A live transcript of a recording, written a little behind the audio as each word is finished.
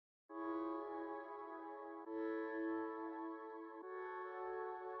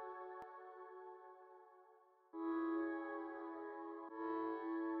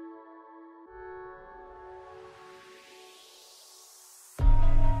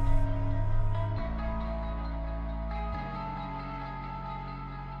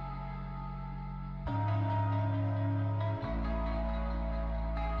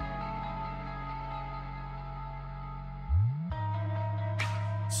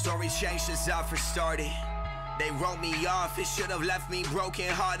Story changed since I first started. They wrote me off, it should've left me broken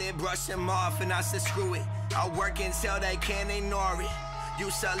hearted. Brushed them off and I said screw it, I'll work until they can't ignore it.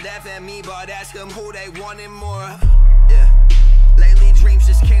 Used to laugh at me but ask them who they wanted more of. Yeah, lately dreams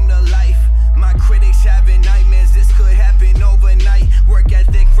just came to life. My critics having nightmares, this could happen overnight. Work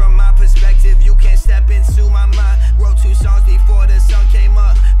ethic from my perspective, you can't step into my mind. Wrote 2 songs before the sun came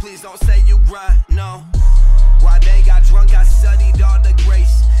up, please don't say you grind, no. While they got drunk, I studied all the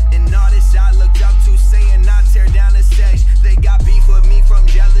greats. And artists I looked up to saying I tear down the stage. They got beef with me from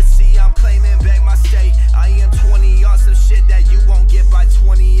jealousy, I'm claiming back my state. I am 20 on some shit that you won't get by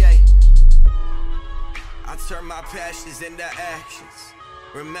 28. I turn my passions into actions.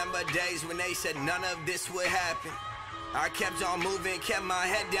 Remember days when they said none of this would happen. I kept on moving, kept my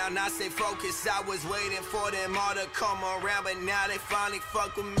head down, I stay focused. I was waiting for them all to come around, but now they finally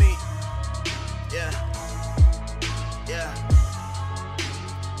fuck with me. Yeah, yeah.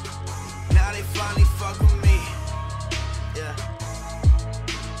 Now they finally fuck with me. Yeah,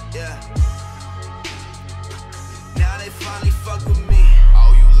 yeah. Now they finally fuck with me.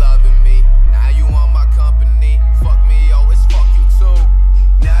 Oh, you loving me, now you want my company. Fuck me, oh, it's fuck you too.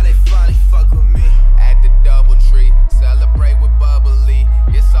 Now they finally fuck with me. At the DoubleTree, celebrate with bubbly.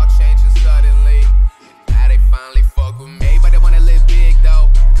 It's all changing suddenly. Now they finally fuck with me. Everybody wanna live big though,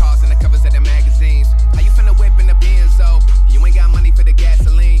 cars in the covers of the magazines. How you finna whip in the Benzo? You ain't got money for the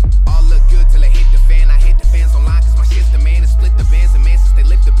gasoline. All look good till it hit the fan. I hit the fans online cause my shit's the man. And split the bands and man since they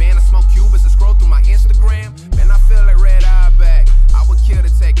lift the band. I smoke Cubans and scroll through my Instagram. Man, I feel like red eye back. I would kill to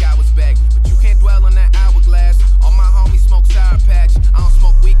take hours back, but you can't dwell on that hourglass. All my homies smoke sour patch. I don't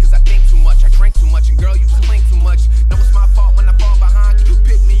smoke weed cause I think too much. I drink too much and girl you cling too much. Know it's my fault when I fall behind. Can you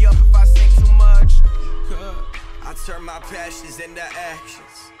pick me up if I sing too much? I turn my passions into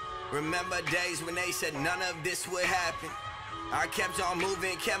actions. Remember days when they said none of this would happen. I kept on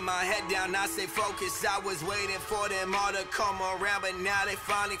moving, kept my head down, I stay focused. I was waiting for them all to come around, but now they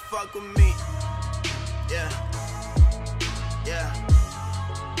finally fuck with me. Yeah, yeah.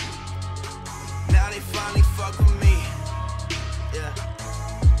 Now they finally fuck with me. Yeah,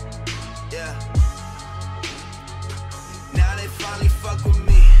 yeah. Now they finally fuck with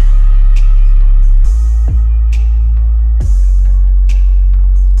me.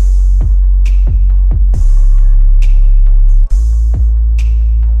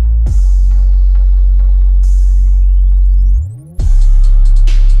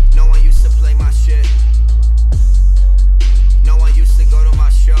 No one used to play my shit. No one used to go to my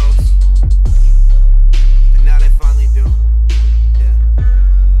shows. And now they finally do. Yeah.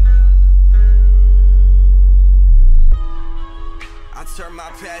 I turn my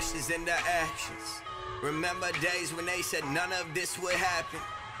passions into actions. Remember days when they said none of this would happen.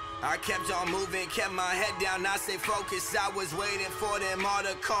 I kept on moving, kept my head down, I stay focused. I was waiting for them all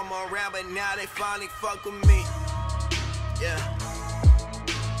to come around, but now they finally fuck with me. Yeah,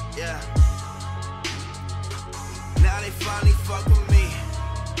 yeah. Now they finally fuck with me.